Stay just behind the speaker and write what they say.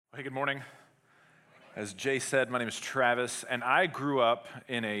Hey, good morning. As Jay said, my name is Travis, and I grew up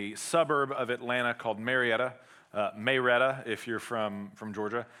in a suburb of Atlanta called Marietta, if you're from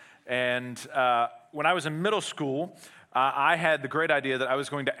Georgia. And when I was in middle school, I had the great idea that I was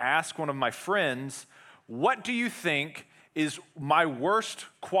going to ask one of my friends, what do you think is my worst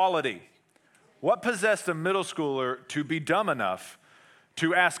quality? What possessed a middle schooler to be dumb enough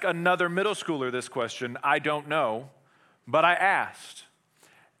to ask another middle schooler this question? I don't know, but I asked.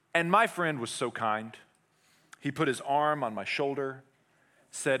 And my friend was so kind. He put his arm on my shoulder,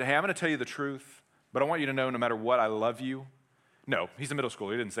 said, hey, I'm going to tell you the truth, but I want you to know no matter what, I love you. No, he's a middle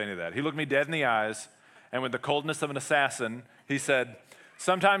schooler. He didn't say any of that. He looked me dead in the eyes, and with the coldness of an assassin, he said,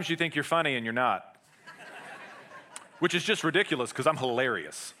 sometimes you think you're funny and you're not, which is just ridiculous because I'm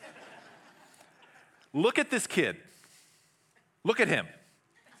hilarious. Look at this kid. Look at him.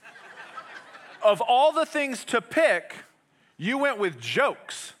 Of all the things to pick, you went with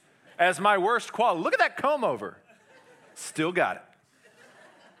jokes as my worst quality. Look at that comb over. Still got it.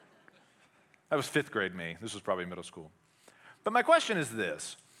 That was fifth grade me. This was probably middle school. But my question is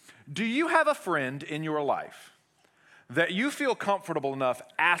this. Do you have a friend in your life that you feel comfortable enough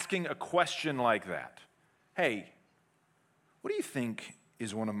asking a question like that? Hey, what do you think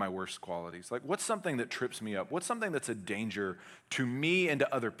is one of my worst qualities? Like, what's something that trips me up? What's something that's a danger to me and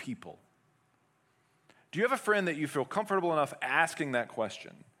to other people? Do you have a friend that you feel comfortable enough asking that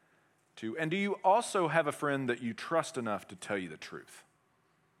question to? And do you also have a friend that you trust enough to tell you the truth?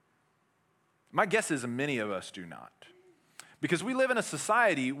 My guess is many of us do not. Because we live in a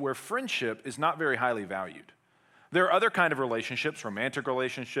society where friendship is not very highly valued. There are other kind of relationships, romantic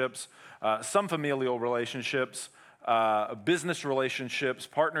relationships, some familial relationships, business relationships,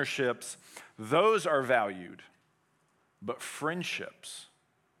 partnerships. Those are valued. But friendships,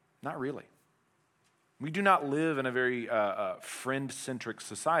 not really. We do not live in a very friend-centric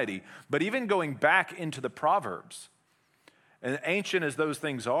society, but even going back into the Proverbs, and ancient as those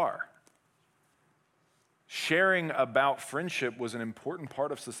things are, sharing about friendship was an important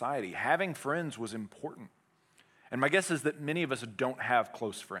part of society. Having friends was important. And my guess is that many of us don't have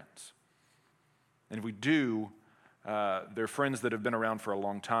close friends. And if we do, they're friends that have been around for a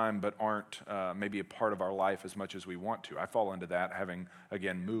long time but aren't maybe a part of our life as much as we want to. I fall into that, having,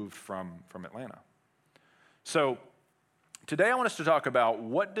 again, moved from Atlanta. So today I want us to talk about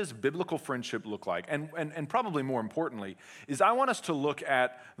what does biblical friendship look like, and probably more importantly, is I want us to look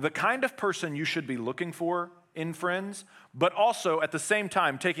at the kind of person you should be looking for in friends, but also at the same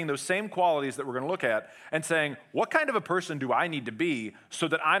time taking those same qualities that we're going to look at and saying, what kind of a person do I need to be so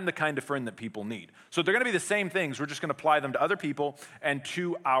that I'm the kind of friend that people need? So they're going to be the same things. We're just going to apply them to other people and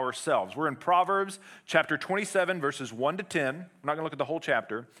to ourselves. We're in Proverbs chapter 27, verses 1 to 10. I'm not going to look at the whole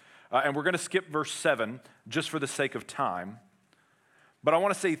chapter. And we're going to skip verse 7 just for the sake of time. But I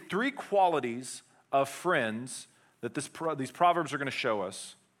want to say three qualities of friends that these Proverbs are going to show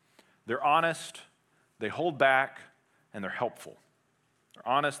us. They're honest, they hold back, and they're helpful. They're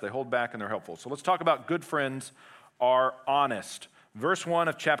honest, they hold back, and they're helpful. So let's talk about good friends are honest. Verse 1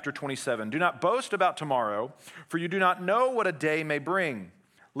 of chapter 27. Do not boast about tomorrow, for you do not know what a day may bring.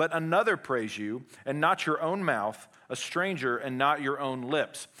 Let another praise you, and not your own mouth, a stranger, and not your own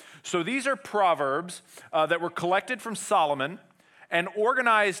lips. So these are proverbs that were collected from Solomon and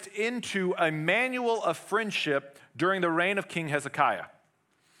organized into a manual of friendship during the reign of King Hezekiah.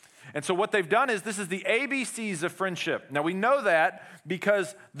 And so what they've done is this is the ABCs of friendship. Now we know that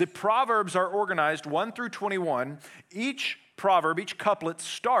because the proverbs are organized 1 through 21. Each proverb, each couplet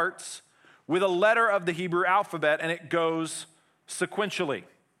starts with a letter of the Hebrew alphabet, and it goes sequentially.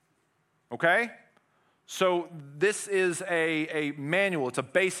 Okay? So this is a manual. It's a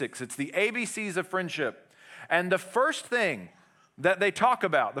basics. It's the ABCs of friendship. And the first thing that they talk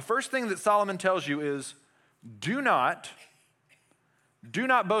about, the first thing that Solomon tells you is, do not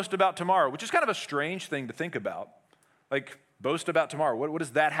boast about tomorrow, which is kind of a strange thing to think about. Like, boast about tomorrow. What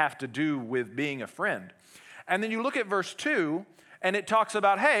does that have to do with being a friend? And then you look at verse 2, and it talks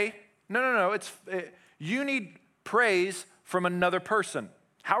about, hey, no, you need praise from another person.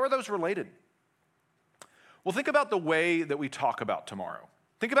 How are those related? Well, think about the way that we talk about tomorrow.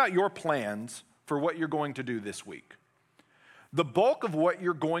 Think about your plans for what you're going to do this week. The bulk of what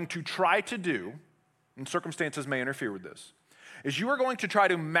you're going to try to do, and circumstances may interfere with this, is you are going to try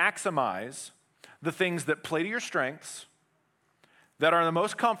to maximize the things that play to your strengths, that are the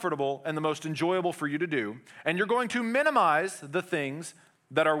most comfortable and the most enjoyable for you to do, and you're going to minimize the things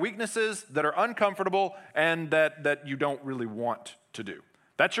that are weaknesses, that are uncomfortable, and that you don't really want to do.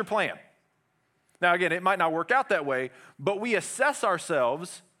 That's your plan. Now, again, it might not work out that way, but we assess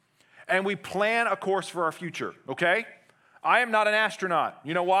ourselves and we plan a course for our future, okay? I am not an astronaut.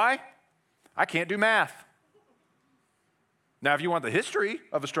 You know why? I can't do math. Now, if you want the history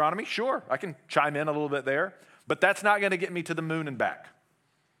of astronomy, sure, I can chime in a little bit there, but that's not going to get me to the moon and back,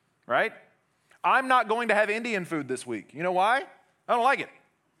 right? I'm not going to have Indian food this week. You know why? I don't like it.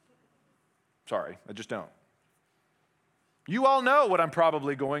 Sorry, I just don't. You all know what I'm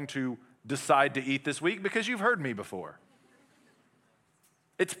probably going to decide to eat this week because you've heard me before.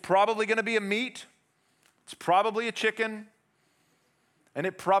 It's probably going to be a meat. It's probably a chicken. And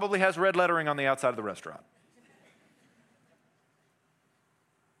it probably has red lettering on the outside of the restaurant.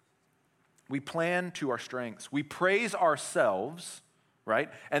 We plan to our strengths. We praise ourselves, right?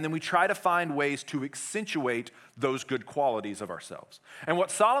 And then we try to find ways to accentuate those good qualities of ourselves. And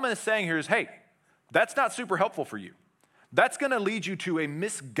what Solomon is saying here is, hey, that's not super helpful for you. That's going to lead you to a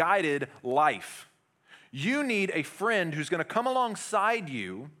misguided life. You need a friend who's going to come alongside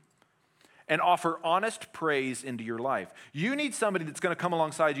you and offer honest praise into your life. You need somebody that's going to come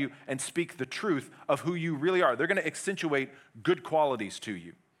alongside you and speak the truth of who you really are. They're going to accentuate good qualities to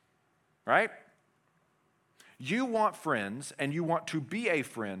you, right? You want friends, and you want to be a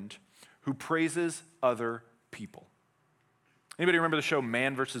friend who praises other people. Anybody remember the show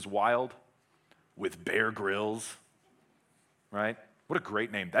Man vs. Wild with Bear Grylls, right? What a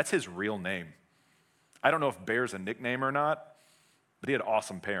great name. That's his real name. I don't know if Bear's a nickname or not, but he had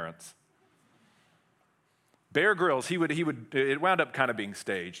awesome parents. Bear Grylls, it wound up kind of being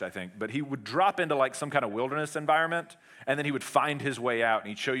staged, I think, but he would drop into like some kind of wilderness environment, and then he would find his way out, and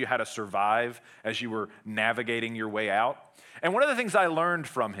he'd show you how to survive as you were navigating your way out. And one of the things I learned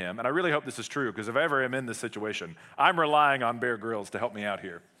from him, and I really hope this is true, because if I ever am in this situation, I'm relying on Bear Grylls to help me out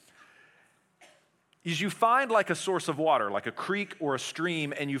here, is you find like a source of water, like a creek or a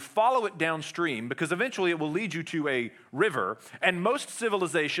stream, and you follow it downstream because eventually it will lead you to a river. And most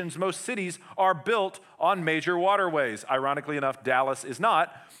civilizations, most cities are built on major waterways. Ironically enough, Dallas is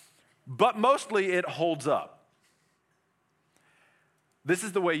not, but mostly it holds up. This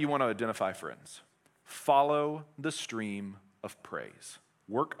is the way you want to identify friends. Follow the stream of praise.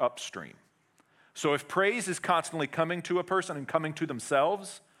 Work upstream. So if praise is constantly coming to a person and coming to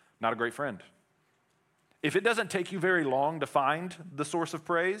themselves, not a great friend. If it doesn't take you very long to find the source of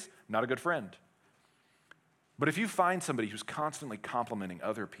praise, not a good friend. But if you find somebody who's constantly complimenting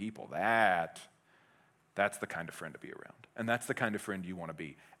other people, that's the kind of friend to be around. And that's the kind of friend you want to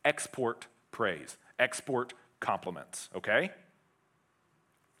be. Export praise. Export compliments, okay?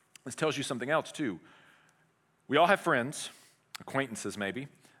 This tells you something else too. We all have friends, acquaintances maybe,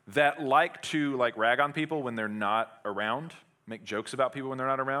 that like to rag on people when they're not around, make jokes about people when they're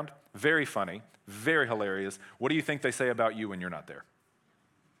not around. Very funny, very hilarious. What do you think they say about you when you're not there?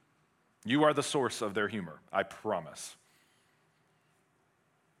 You are the source of their humor, I promise.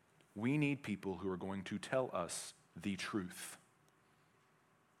 We need people who are going to tell us the truth.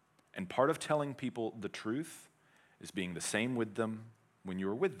 And part of telling people the truth is being the same with them when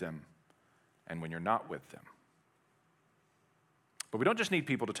you're with them and when you're not with them. But we don't just need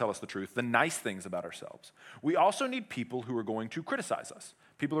people to tell us the truth, the nice things about ourselves. We also need people who are going to criticize us,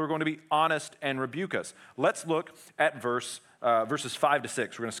 people who are going to be honest and rebuke us. Let's look at verses 5 to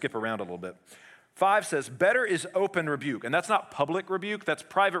 6. We're going to skip around a little bit. 5 says, better is open rebuke. And that's not public rebuke, that's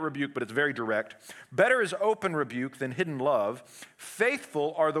private rebuke, but it's very direct. Better is open rebuke than hidden love.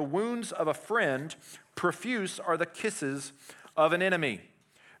 Faithful are the wounds of a friend, profuse are the kisses of an enemy.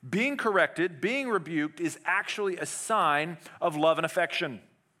 Being corrected, being rebuked is actually a sign of love and affection.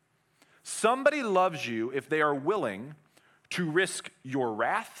 Somebody loves you if they are willing to risk your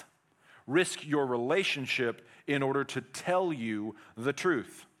wrath, risk your relationship in order to tell you the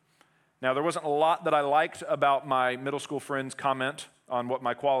truth. Now, there wasn't a lot that I liked about my middle school friend's comment on what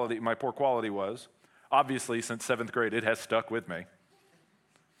my poor quality was. Obviously, since 7th grade, it has stuck with me.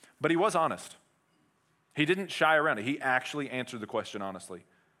 But he was honest. He didn't shy around it. He actually answered the question honestly.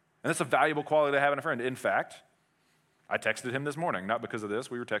 And that's a valuable quality to have in a friend. In fact, I texted him this morning, not because of this.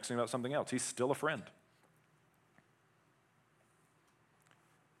 We were texting about something else. He's still a friend.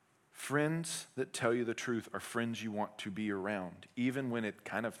 Friends that tell you the truth are friends you want to be around, even when it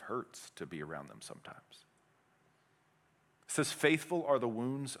kind of hurts to be around them sometimes. It says, faithful are the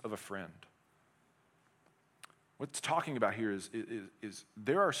wounds of a friend. What it's talking about here is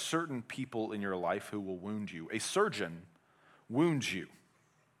there are certain people in your life who will wound you. A surgeon wounds you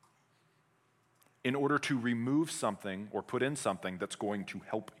in order to remove something or put in something that's going to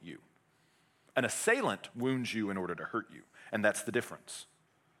help you. An assailant wounds you in order to hurt you, and that's the difference.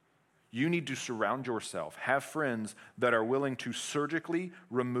 You need to surround yourself, have friends that are willing to surgically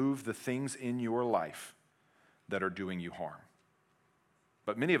remove the things in your life that are doing you harm.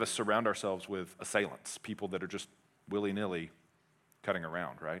 But many of us surround ourselves with assailants, people that are just willy-nilly cutting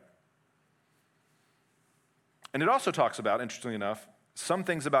around, right? And it also talks about, interestingly enough, some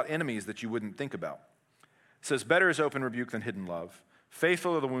things about enemies that you wouldn't think about. It says, better is open rebuke than hidden love.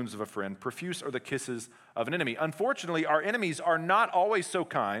 Faithful are the wounds of a friend. Profuse are the kisses of an enemy. Unfortunately, our enemies are not always so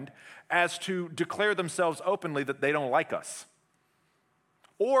kind as to declare themselves openly that they don't like us,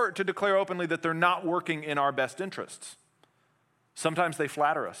 or to declare openly that they're not working in our best interests. Sometimes they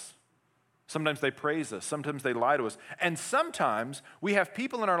flatter us. Sometimes they praise us. Sometimes they lie to us. And sometimes we have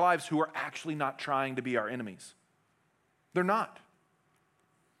people in our lives who are actually not trying to be our enemies. They're not.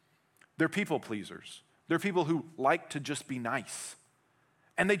 They're people pleasers. They're people who like to just be nice.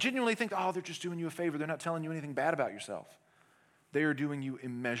 And they genuinely think, oh, they're just doing you a favor. They're not telling you anything bad about yourself. They are doing you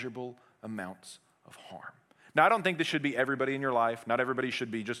immeasurable amounts of harm. Now, I don't think this should be everybody in your life. Not everybody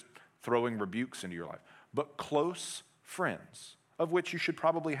should be just throwing rebukes into your life. But close friends, of which you should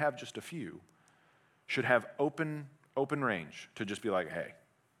probably have just a few, should have open range to just be like, hey,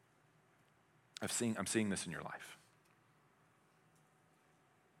 I'm seeing this in your life.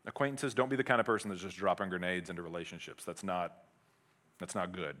 Acquaintances, don't be the kind of person that's just dropping grenades into relationships. That's not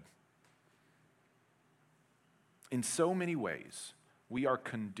good. In so many ways, we are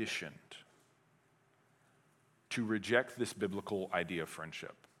conditioned to reject this biblical idea of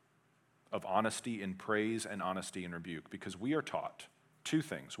friendship, of honesty in praise and honesty in rebuke, because we are taught two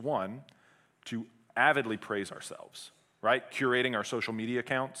things. One, to avidly praise ourselves, right? Curating our social media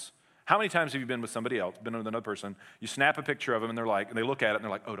accounts. How many times have you been with somebody else, been with another person, you snap a picture of them and they look at it and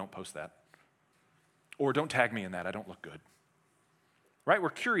they're like, oh, don't post that. Or don't tag me in that, I don't look good. Right? We're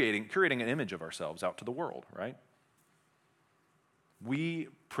curating an image of ourselves out to the world, right? We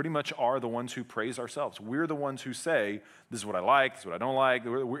pretty much are the ones who praise ourselves. We're the ones who say, this is what I like, this is what I don't like.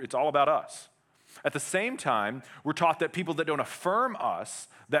 It's all about us. At the same time, we're taught that people that don't affirm us,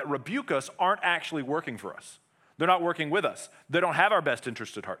 that rebuke us, aren't actually working for us. They're not working with us. They don't have our best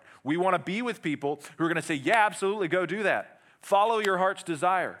interest at heart. We want to be with people who are going to say, yeah, absolutely, go do that. Follow your heart's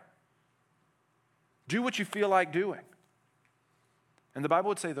desire. Do what you feel like doing. And the Bible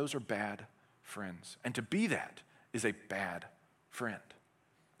would say those are bad friends. And to be that is a bad friend.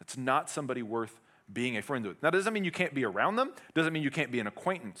 It's not somebody worth being a friend with. Now, doesn't mean you can't be around them. Doesn't mean you can't be an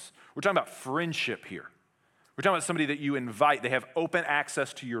acquaintance. We're talking about friendship here. We're talking about somebody that you invite. They have open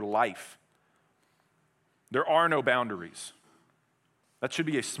access to your life. There are no boundaries. That should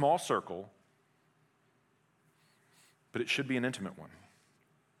be a small circle, but it should be an intimate one.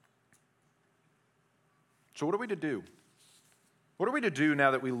 So what are we to do? What are we to do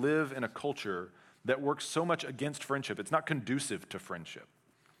now that we live in a culture that works so much against friendship? It's not conducive to friendship.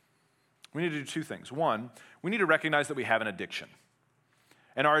 We need to do two things. One, we need to recognize that we have an addiction.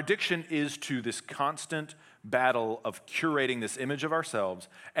 And our addiction is to this constant battle of curating this image of ourselves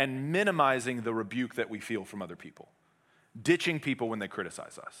and minimizing the rebuke that we feel from other people, ditching people when they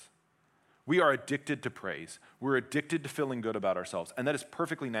criticize us. We are addicted to praise. We're addicted to feeling good about ourselves, and that is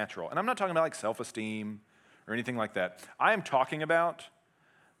perfectly natural. And I'm not talking about like self-esteem or anything like that. I am talking about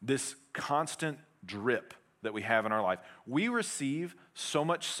this constant drip that we have in our life. We receive so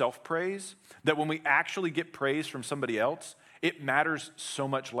much self-praise that when we actually get praise from somebody else, it matters so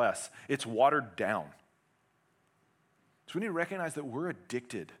much less. It's watered down. So we need to recognize that we're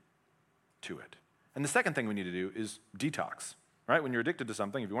addicted to it. And the second thing we need to do is detox, right? When you're addicted to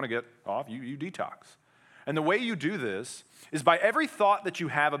something, if you want to get off, you detox. And the way you do this is by every thought that you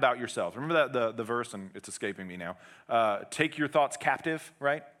have about yourself. Remember that the verse, and it's escaping me now. Take your thoughts captive,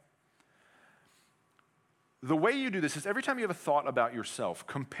 right? The way you do this is every time you have a thought about yourself,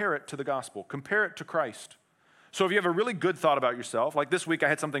 compare it to the gospel. Compare it to Christ. So if you have a really good thought about yourself, like this week I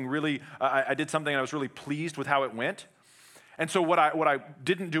had something really, I did something and I was really pleased with how it went. And so what I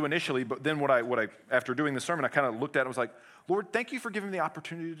didn't do initially, but then what I after doing the sermon, I kind of looked at it and was like, Lord, thank you for giving me the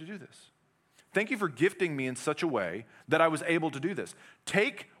opportunity to do this. Thank you for gifting me in such a way that I was able to do this.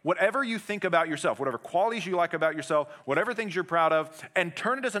 Take whatever you think about yourself, whatever qualities you like about yourself, whatever things you're proud of, and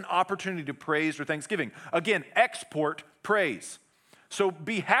turn it as an opportunity to praise or thanksgiving. Again, export praise. So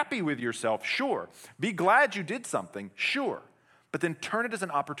be happy with yourself, sure. Be glad you did something, sure. But then turn it as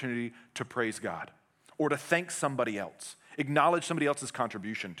an opportunity to praise God or to thank somebody else. Acknowledge somebody else's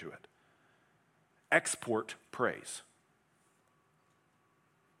contribution to it. Export praise.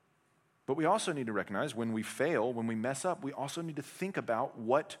 But we also need to recognize when we fail, when we mess up, we also need to think about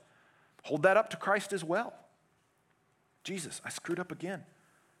hold that up to Christ as well. Jesus, I screwed up again.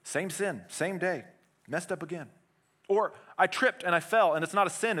 Same sin, same day, messed up again. Or I tripped and I fell, and it's not a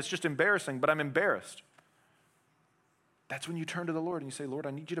sin, it's just embarrassing, but I'm embarrassed. That's when you turn to the Lord and you say, Lord,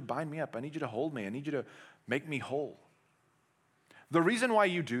 I need you to bind me up. I need you to hold me. I need you to make me whole. The reason why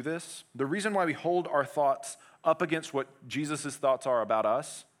you do this, the reason why we hold our thoughts up against what Jesus' thoughts are about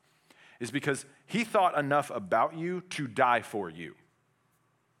us, is because he thought enough about you to die for you.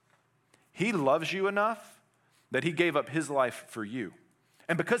 He loves you enough that he gave up his life for you.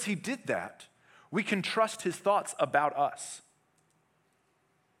 And because he did that, we can trust his thoughts about us.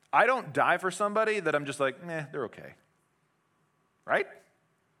 I don't die for somebody that I'm just like, they're okay. Right?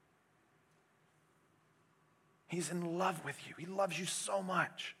 He's in love with you. He loves you so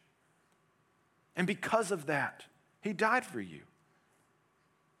much. And because of that, he died for you.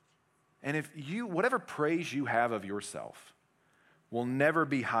 And if you, whatever praise you have of yourself will never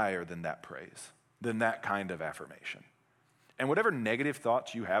be higher than that praise, than that kind of affirmation. And whatever negative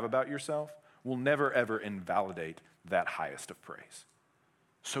thoughts you have about yourself will never, ever invalidate that highest of praise.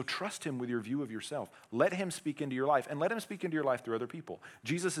 So trust him with your view of yourself. Let him speak into your life, and let him speak into your life through other people.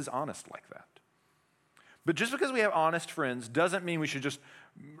 Jesus is honest like that. But just because we have honest friends doesn't mean we should just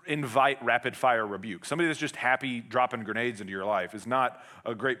invite rapid fire rebuke. Somebody that's just happy dropping grenades into your life is not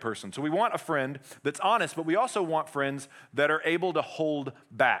a great person. So we want a friend that's honest, but we also want friends that are able to hold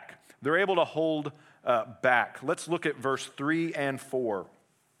back. They're able to hold back. Let's look at verse 3 and 4.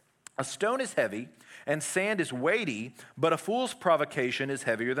 A stone is heavy and sand is weighty, but a fool's provocation is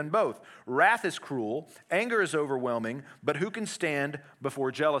heavier than both. Wrath is cruel, anger is overwhelming, but who can stand before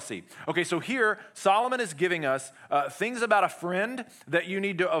jealousy? Okay, so here Solomon is giving us things about a friend that you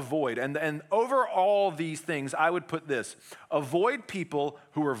need to avoid. And over all these things, I would put this: avoid people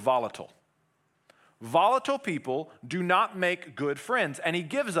who are volatile. Volatile people do not make good friends. And he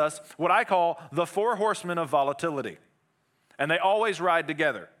gives us what I call the 4 horsemen of volatility. And they always ride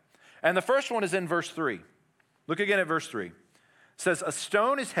together. And the first one is in verse 3. Look again at verse 3. It says, a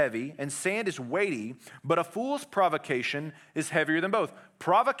stone is heavy and sand is weighty, but a fool's provocation is heavier than both.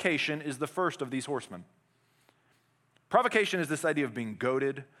 Provocation is the first of these horsemen. Provocation is this idea of being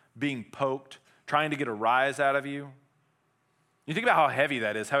goaded, being poked, trying to get a rise out of you. You think about how heavy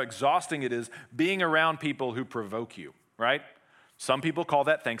that is, how exhausting it is being around people who provoke you, right? Some people call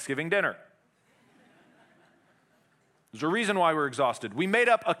that Thanksgiving dinner. There's a reason why we're exhausted. We made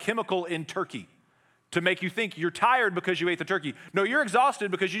up a chemical in turkey to make you think you're tired because you ate the turkey. No, you're exhausted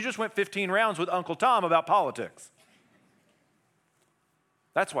because you just went 15 rounds with Uncle Tom about politics.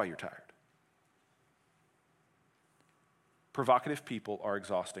 That's why you're tired. Provocative people are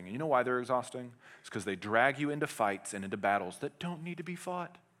exhausting. And you know why they're exhausting? It's because they drag you into fights and into battles that don't need to be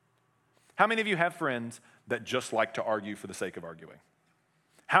fought. How many of you have friends that just like to argue for the sake of arguing?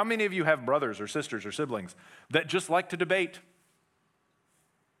 How many of you have brothers or sisters or siblings that just like to debate?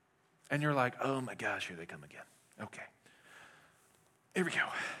 And you're like, oh my gosh, here they come again. Okay, here we go.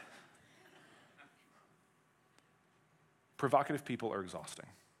 Provocative people are exhausting.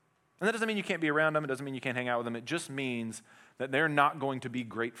 And that doesn't mean you can't be around them. It doesn't mean you can't hang out with them. It just means that they're not going to be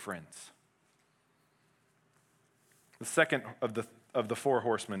great friends. The second of the 4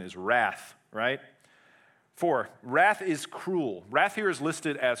 horsemen is wrath, right? 4, wrath is cruel. Wrath here is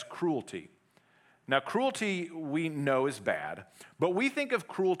listed as cruelty. Now, cruelty we know is bad, but we think of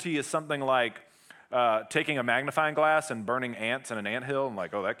cruelty as something like taking a magnifying glass and burning ants in an anthill and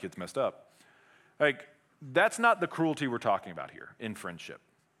like, oh, that kid's messed up. Like, that's not the cruelty we're talking about here in friendship.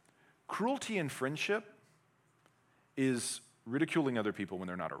 Cruelty in friendship is ridiculing other people when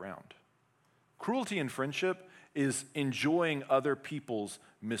they're not around. Cruelty in friendship is enjoying other people's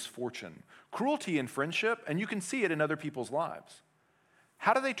misfortune. Cruelty in friendship, and you can see it in other people's lives.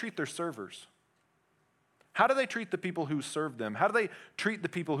 How do they treat their servers? How do they treat the people who serve them? How do they treat the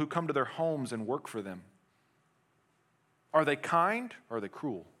people who come to their homes and work for them? Are they kind or are they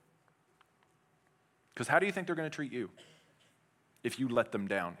cruel? Because how do you think they're going to treat you if you let them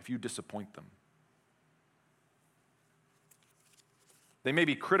down, if you disappoint them? They may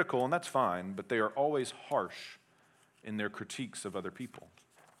be critical, and that's fine, but they are always harsh in their critiques of other people.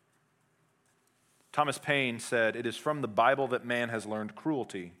 Thomas Paine said, "It is from the Bible that man has learned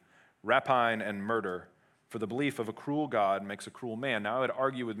cruelty, rapine, and murder, for the belief of a cruel God makes a cruel man." Now, I would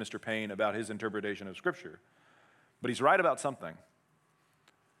argue with Mr. Paine about his interpretation of Scripture, but he's right about something.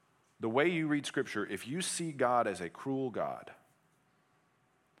 The way you read Scripture, if you see God as a cruel God,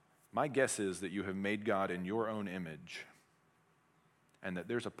 my guess is that you have made God in your own image, and that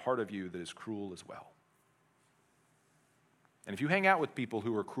there's a part of you that is cruel as well. And if you hang out with people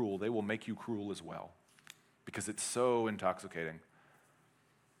who are cruel, they will make you cruel as well, because it's so intoxicating.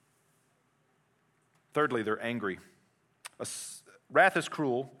 Thirdly, they're angry. Wrath is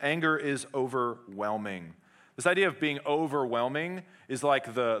cruel. Anger is overwhelming. This idea of being overwhelming is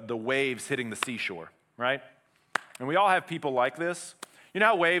like the waves hitting the seashore, right? And we all have people like this. You know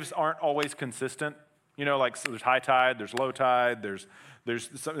how waves aren't always consistent? You know, like so there's high tide, there's low tide,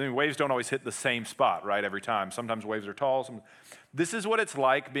 waves don't always hit the same spot, right, every time. Sometimes waves are tall. This is what it's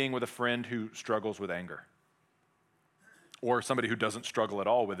like being with a friend who struggles with anger. Or somebody who doesn't struggle at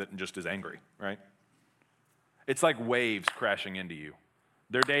all with it and just is angry, right? It's like waves crashing into you.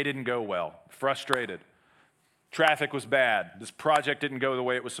 Their day didn't go well, frustrated. Traffic was bad. This project didn't go the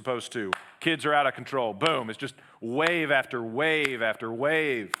way it was supposed to. Kids are out of control. Boom, it's just wave after wave after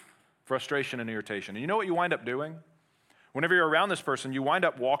wave. Frustration and irritation. And you know what you wind up doing? Whenever you're around this person, you wind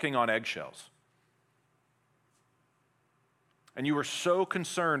up walking on eggshells. And you are so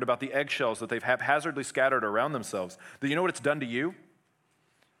concerned about the eggshells that they've haphazardly scattered around themselves that you know what it's done to you?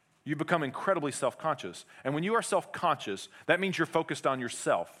 You become incredibly self-conscious. And when you are self-conscious, that means you're focused on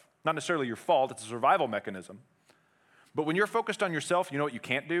yourself. Not necessarily your fault, it's a survival mechanism. But when you're focused on yourself, you know what you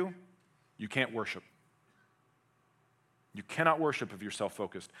can't do? You can't worship. You cannot worship if you're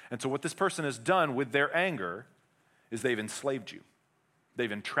self-focused. And so what this person has done with their anger is they've enslaved you.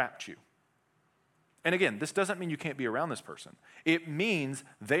 They've entrapped you. And again, this doesn't mean you can't be around this person. It means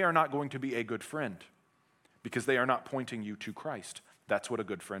they are not going to be a good friend because they are not pointing you to Christ. That's what a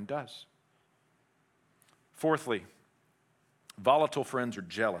good friend does. Fourthly, volatile friends are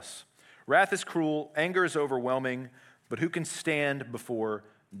jealous. Wrath is cruel, anger is overwhelming, but who can stand before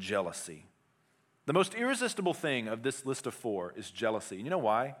jealousy? The most irresistible thing of this list of 4 is jealousy. And you know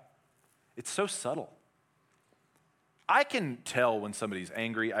why? It's so subtle. I can tell when somebody's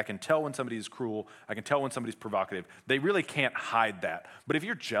angry. I can tell when somebody is cruel. I can tell when somebody's provocative. They really can't hide that. But if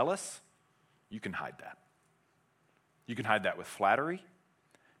you're jealous, you can hide that. You can hide that with flattery.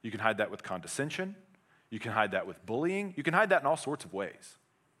 You can hide that with condescension. You can hide that with bullying. You can hide that in all sorts of ways.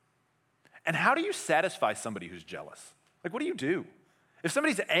 And how do you satisfy somebody who's jealous? Like, what do you do? If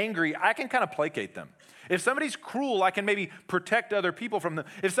somebody's angry, I can kind of placate them. If somebody's cruel, I can maybe protect other people from them.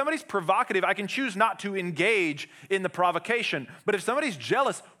 If somebody's provocative, I can choose not to engage in the provocation. But if somebody's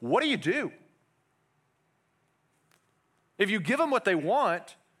jealous, what do? If you give them what they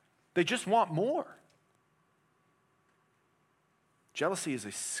want, they just want more. Jealousy is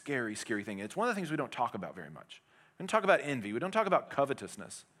a scary, scary thing. It's one of the things we don't talk about very much. We don't talk about envy. We don't talk about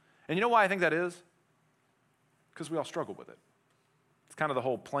covetousness. And you know why I think that is? Because we all struggle with it. It's kind of the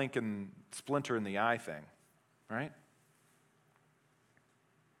whole plank and splinter in the eye thing, right?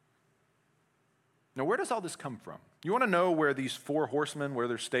 Now, where does all this come from? You want to know where these 4 horsemen, where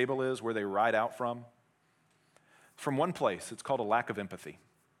their stable is, where they ride out from? From one place. It's called a lack of empathy.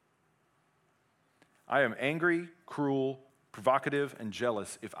 I am angry, cruel, provocative, and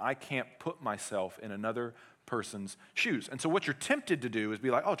jealous if I can't put myself in another person's shoes. And so what you're tempted to do is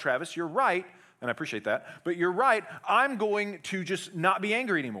be like, oh, Travis, you're right. And I appreciate that. But you're right. I'm going to just not be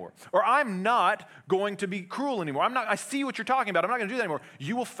angry anymore. Or I'm not going to be cruel anymore. I see what you're talking about. I'm not going to do that anymore.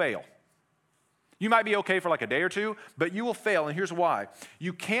 You will fail. You might be okay for like a day or two, but you will fail. And here's why.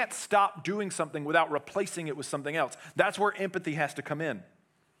 You can't stop doing something without replacing it with something else. That's where empathy has to come in.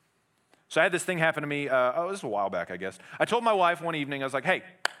 So I had this thing happen to me, this was a while back, I guess. I told my wife one evening, I was like, hey,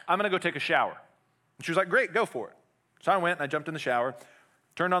 I'm going to go take a shower. And she was like, great, go for it. So I went and I jumped in the shower,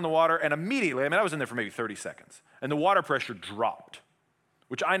 turned on the water, and immediately, I was in there for maybe 30 seconds, and the water pressure dropped,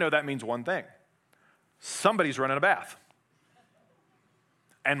 which I know that means one thing. Somebody's running a bath.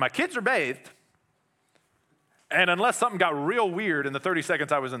 And my kids are bathed, and unless something got real weird in the 30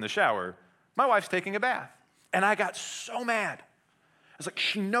 seconds I was in the shower, my wife's taking a bath. And I got so mad. I was like,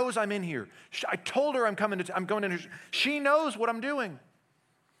 she knows I'm in here. I told her I'm going in here. She knows what I'm doing.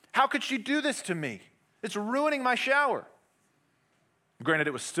 How could she do this to me? It's ruining my shower. Granted,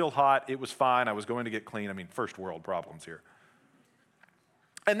 it was still hot. It was fine. I was going to get clean. First world problems here.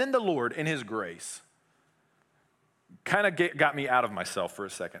 And then the Lord, in his grace, kind of got me out of myself for a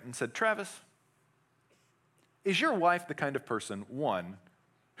second and said, Travis, is your wife the kind of person, one,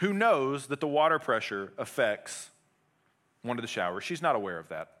 who knows that the water pressure affects one of the showers? She's not aware of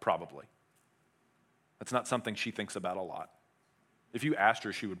that, probably. That's not something she thinks about a lot. If you asked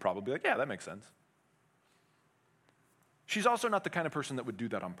her, she would probably be like, yeah, that makes sense. She's also not the kind of person that would do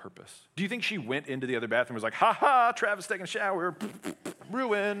that on purpose. Do you think she went into the other bathroom and was like, ha, Travis taking a shower,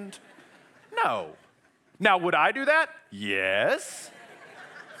 ruined? No. Now, would I do that? Yes.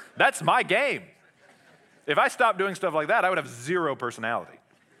 That's my game. If I stopped doing stuff like that, I would have zero personality.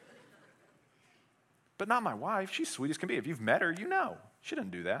 But not my wife. She's sweet as can be. If you've met her, you know. She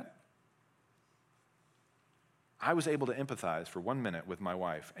doesn't do that. I was able to empathize for 1 minute with my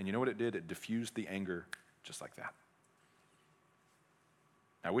wife, and you know what it did? It diffused the anger just like that.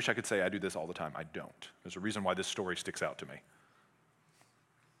 I wish I could say I do this all the time. I don't. There's a reason why this story sticks out to me.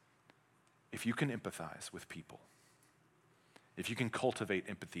 If you can empathize with people, if you can cultivate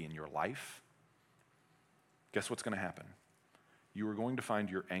empathy in your life, guess what's going to happen? You are going to find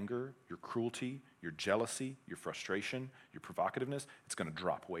your anger, your cruelty, your jealousy, your frustration, your provocativeness, it's going to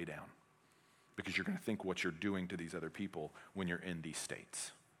drop way down because you're going to think what you're doing to these other people when you're in these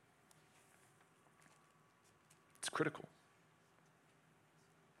states. It's critical.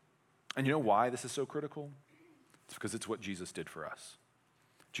 And you know why this is so critical? It's because it's what Jesus did for us.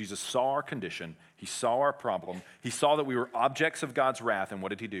 Jesus saw our condition. He saw our problem. He saw that we were objects of God's wrath. And what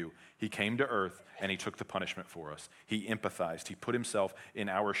did he do? He came to earth and he took the punishment for us. He empathized. He put himself in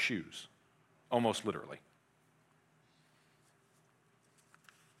our shoes, almost literally.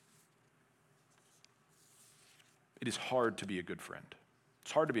 It is hard to be a good friend.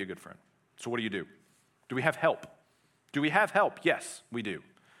 It's hard to be a good friend. So what do? Do we have help? Do we have help? Yes, we do.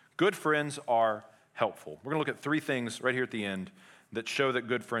 Good friends are helpful. We're going to look at 3 things right here at the end that show that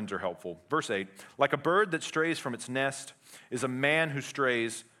good friends are helpful. Verse 8, like a bird that strays from its nest is a man who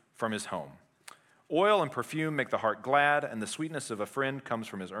strays from his home. Oil and perfume make the heart glad, and the sweetness of a friend comes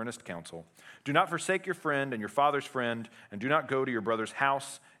from his earnest counsel. Do not forsake your friend and your father's friend, and do not go to your brother's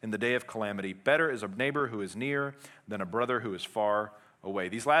house in the day of calamity. Better is a neighbor who is near than a brother who is far away.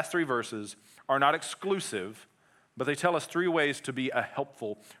 These last 3 verses are not exclusive, but they tell us 3 ways to be a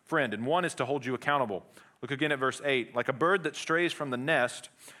helpful friend, and one is to hold you accountable. Look again at verse 8. Like a bird that strays from the nest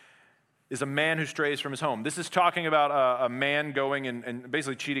is a man who strays from his home. This is talking about a man going and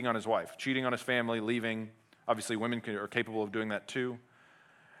basically cheating on his wife, cheating on his family, leaving. Obviously, women are capable of doing that too.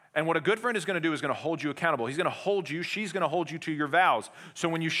 And what a good friend is going to do is going to hold you accountable. He's going to hold you, she's going to hold you to your vows. So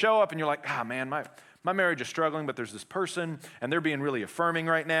when you show up and you're like, man, my marriage is struggling, but there's this person, and they're being really affirming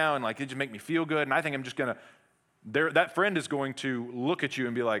right now, and like it just make me feel good, and I think I'm just going to, that friend is going to look at you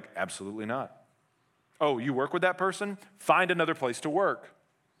and be like, absolutely not. Oh, you work with that person? Find another place to work.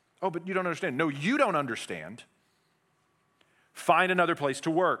 Oh, but you don't understand. No, you don't understand. Find another place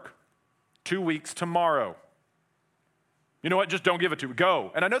to work. 2 weeks tomorrow. You know what? Just don't give it to me.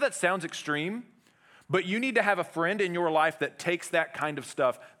 Go. And I know that sounds extreme, but you need to have a friend in your life that takes that kind of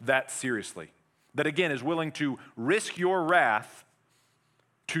stuff that seriously. That, again, is willing to risk your wrath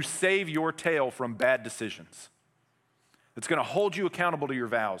to save your tail from bad decisions. It's going to hold you accountable to your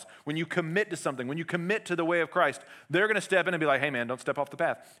vows. When you commit to something, when you commit to the way of Christ, they're going to step in and be like, hey man, don't step off the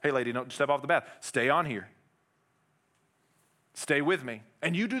path. Hey lady, don't step off the path. Stay on here. Stay with me.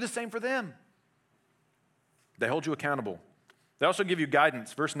 And you do the same for them. They hold you accountable. They also give you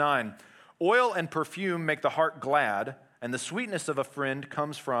guidance. Verse 9, oil and perfume make the heart glad, and the sweetness of a friend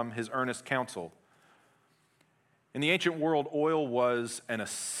comes from his earnest counsel. In the ancient world, oil was an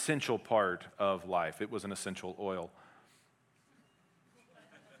essential part of life. It was an essential oil.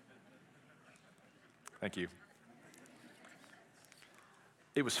 Thank you.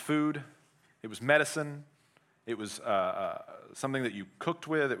 It was food. It was medicine. It was something that you cooked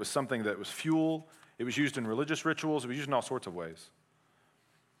with. It was something that was fuel. It was used in religious rituals. It was used in all sorts of ways.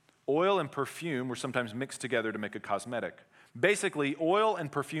 Oil and perfume were sometimes mixed together to make a cosmetic. Basically, oil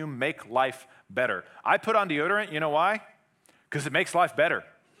and perfume make life better. I put on deodorant, you know why? Because it makes life better.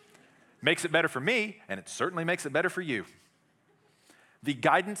 Makes it better for me, and it certainly makes it better for you. The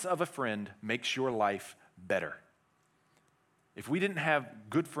guidance of a friend makes your life better. If we didn't have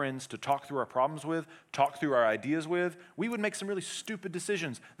good friends to talk through our problems with, talk through our ideas with, we would make some really stupid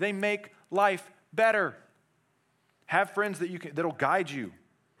decisions. They make life better. Have friends that'll guide you.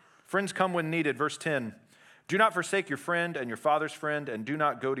 Friends come when needed. Verse 10, do not forsake your friend and your father's friend, and do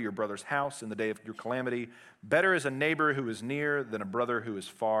not go to your brother's house in the day of your calamity. Better is a neighbor who is near than a brother who is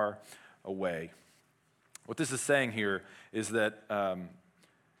far away. What this is saying here is that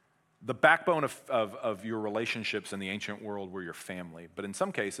the backbone of your relationships in the ancient world were your family. But in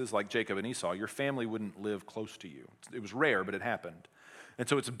some cases, like Jacob and Esau, your family wouldn't live close to you. It was rare, but it happened. And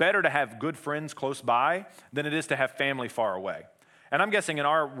so it's better to have good friends close by than it is to have family far away. And I'm guessing in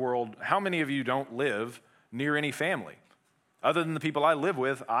our world, how many of you don't live near any family? Other than the people I live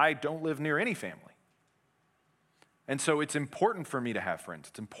with, I don't live near any family. And so it's important for me to have friends.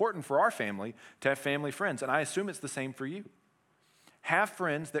 It's important for our family to have family friends. And I assume it's the same for you. Have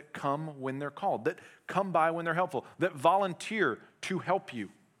friends that come when they're called, that come by when they're helpful, that volunteer to help you.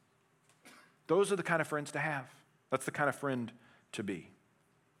 Those are the kind of friends to have. That's the kind of friend to be.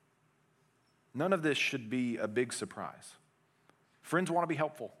 None of this should be a big surprise. Friends want to be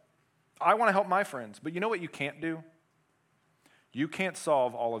helpful. I want to help my friends. But you know what you can't do? You can't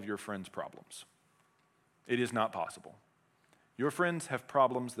solve all of your friends' problems. It is not possible. Your friends have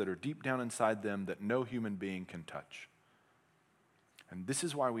problems that are deep down inside them that no human being can touch. And this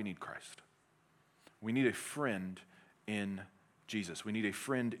is why we need Christ. We need a friend in Jesus. We need a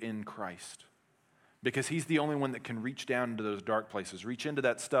friend in Christ. because he's the only one that can reach down into those dark places, reach into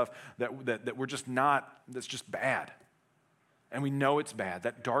that stuff that we're just not, that's just bad. And we know it's bad,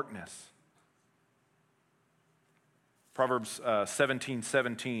 that darkness. Proverbs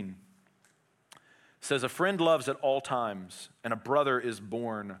 17:17 says, a friend loves at all times, and a brother is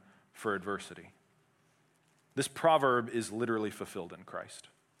born for adversity. This proverb is literally fulfilled in Christ.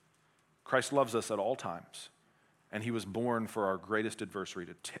 Christ loves us at all times, and he was born for our greatest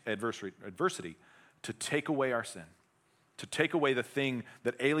adversity to take away our sin, to take away the thing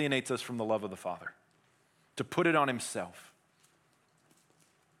that alienates us from the love of the Father, to put it on himself.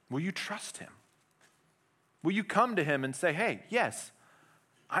 Will you trust him? Will you come to him and say, hey, yes,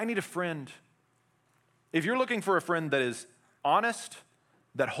 I need a friend. If you're looking for a friend that is honest,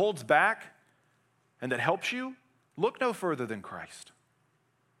 that holds back, and that helps you, look no further than Christ.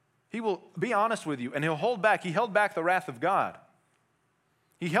 He will be honest with you, and he'll hold back. He held back the wrath of God.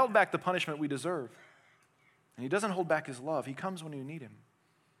 He held back the punishment we deserve. And he doesn't hold back his love. He comes when you need him.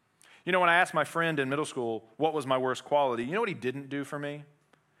 You know, when I asked my friend in middle school what was my worst quality, you know what he didn't do for me?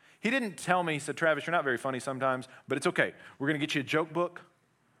 He didn't tell me, he said, Travis, you're not very funny sometimes, but it's okay. We're going to get you a joke book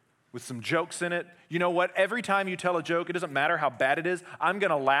with some jokes in it. You know what? Every time you tell a joke, it doesn't matter how bad it is, I'm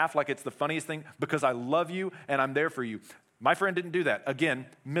going to laugh like it's the funniest thing because I love you and I'm there for you. My friend didn't do that. Again,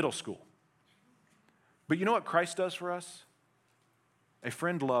 middle school. But you know what Christ does for us? A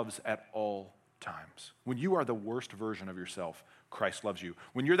friend loves at all times. When you are the worst version of yourself, Christ loves you.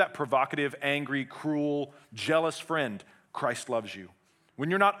 When you're that provocative, angry, cruel, jealous friend, Christ loves you. When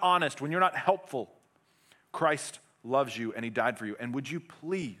you're not honest, when you're not helpful, Christ loves you and he died for you. And would you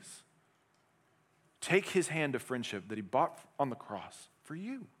please take his hand of friendship that he bought on the cross for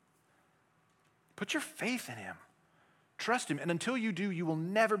you? Put your faith in him. Trust him. And until you do, you will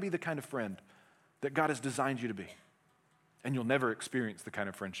never be the kind of friend that God has designed you to be. And you'll never experience the kind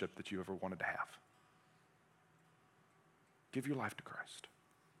of friendship that you ever wanted to have. Give your life to Christ.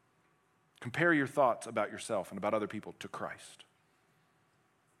 Compare your thoughts about yourself and about other people to Christ.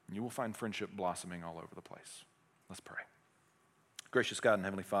 And you will find friendship blossoming all over the place. Let's pray. Gracious God and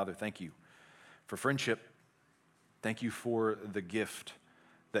Heavenly Father, thank you for friendship. Thank you for the gift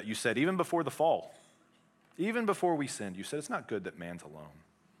that you said, even before the fall, even before we sinned, you said it's not good that man's alone.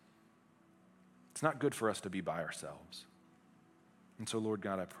 It's not good for us to be by ourselves. And so, Lord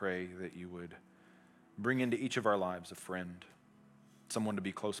God, I pray that you would bring into each of our lives a friend, someone to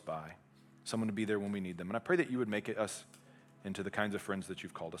be close by, someone to be there when we need them. And I pray that you would make us into the kinds of friends that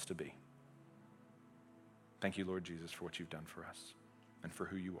you've called us to be. Thank you, Lord Jesus, for what you've done for us and for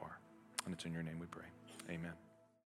who you are. And it's in your name we pray. Amen.